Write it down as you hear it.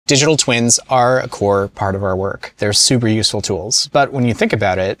Digital twins are a core part of our work. They're super useful tools. But when you think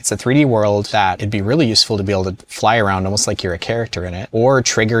about it, it's a 3D world that it'd be really useful to be able to fly around almost like you're a character in it, or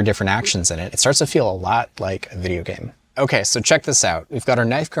trigger different actions in it. It starts to feel a lot like a video game. Okay, so check this out. We've got our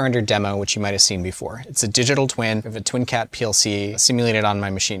knife grinder demo, which you might have seen before. It's a digital twin. We have a TwinCat PLC simulated on my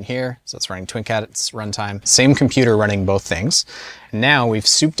machine here. So it's running TwinCat, it's runtime. Same computer running both things. Now we've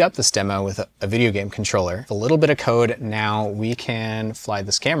souped up this demo with a video game controller. With a little bit of code, now we can fly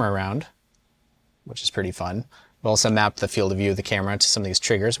this camera around, which is pretty fun. We'll also map the field of view of the camera to some of these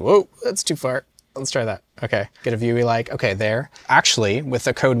triggers. Whoa, that's too far. Let's try that. Okay, get a view we like. Okay, there. Actually, with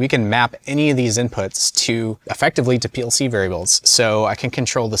the code, we can map any of these inputs to effectively to PLC variables. So I can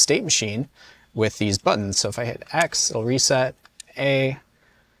control the state machine with these buttons. So if I hit X, it'll reset. A,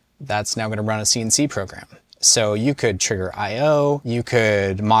 that's now going to run a CNC program. So you could trigger I/O, you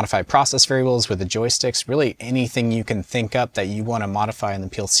could modify process variables with the joysticks, really anything you can think up that you want to modify in the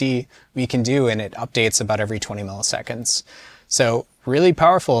PLC, we can do, and it updates about every 20 milliseconds. So really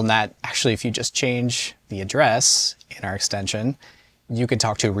powerful in that actually if you just change the address in our extension, you could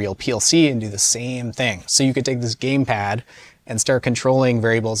talk to a real PLC and do the same thing. So you could take this gamepad and start controlling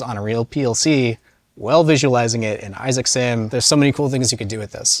variables on a real PLC while visualizing it in Isaac Sim. There's so many cool things you could do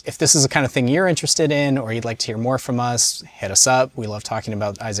with this. If this is the kind of thing you're interested in or you'd like to hear more from us, hit us up. We love talking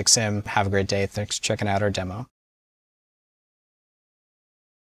about Isaac Sim. Have a great day. Thanks for checking out our demo.